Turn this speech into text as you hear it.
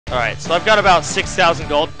Alright, so I've got about 6,000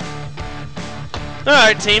 gold.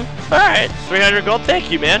 Alright, team. Alright. 300 gold.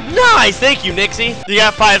 Thank you, man. Nice! Thank you, Nixie. You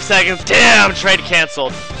got 5 seconds. Damn! Trade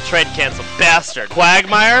canceled. Trade canceled. Bastard.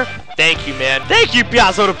 Quagmire. Thank you, man. Thank you,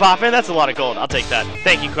 Sodapoppin. That's a lot of gold. I'll take that.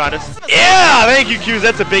 Thank you, Kronus. Yeah! Thank you, Q's.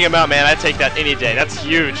 That's a big amount, man. I'd take that any day. That's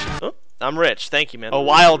huge. Oh, I'm rich. Thank you, man. A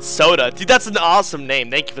wild soda. Dude, that's an awesome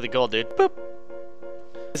name. Thank you for the gold, dude. Boop.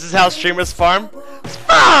 This is how streamers farm.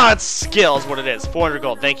 Ah, it's skill is what it is. 400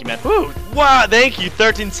 gold. Thank you, man. Woo. Wow, thank you.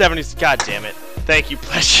 1370. God damn it. Thank you,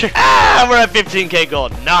 pleasure. Ah, we're at 15k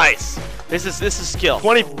gold. Nice. This is skill.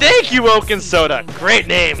 20. Thank you, Oaken Soda. Great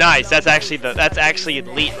name. Nice. That's actually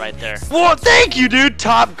elite right there. Whoa, thank you, dude.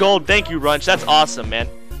 Top gold. Thank you, Runch. That's awesome, man.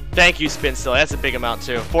 Thank you, Spin Silly. That's a big amount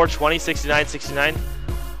too. 420, 69, 69.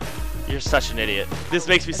 You're such an idiot. This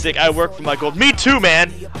makes me sick. I work for my gold. Me too,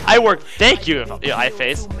 man. I work. Thank you,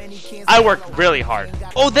 iFace. I work really hard.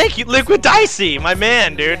 Oh, thank you, Liquid Dicey, my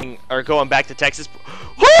man, dude. Or going back to Texas.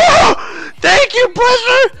 Oh, thank you,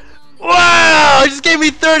 Pleasure. Wow, just gave me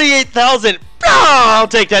 38,000. Oh, I'll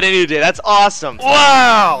take that any day. That's awesome.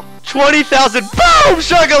 Wow, 20,000. Boom,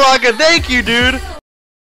 shakalaka. Thank you, dude.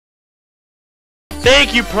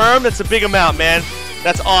 Thank you, Perm. That's a big amount, man.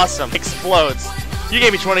 That's awesome. Explodes. You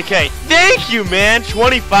gave me 20k. Thank you, man.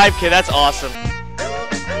 25k. That's awesome.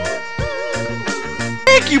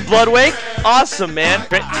 Thank you, Bloodwake. Awesome, man.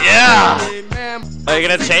 Yeah. Are you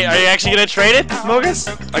actually gonna trade it, Mogus?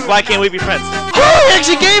 Like, why can't we be friends? Oh, he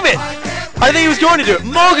actually gave it. I think he was going to do it.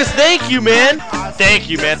 Mogus, thank you, man. Thank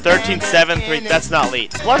you, man. 1373. That's not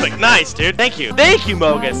elite. Bloodwake, nice, dude. Thank you. Thank you,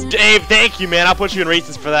 Mogus. Dave, thank you, man. I'll put you in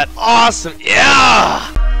reasons for that. Awesome.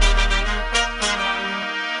 Yeah.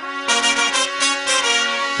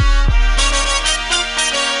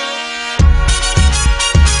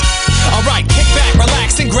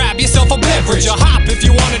 Grab yourself a beverage, a hop if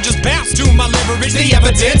you wanna just bounce to my leverage. The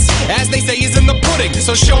evidence, as they say, is in the pudding.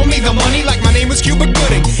 So show me the money like my name was Cuba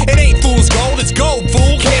Gooding. It ain't fool's gold, it's gold,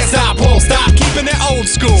 fool. Can't stop, won't stop, keeping it old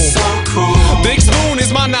school. So cool. Big Spoon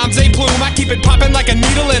is my namesake plume. I keep it popping like a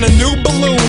needle in a new balloon.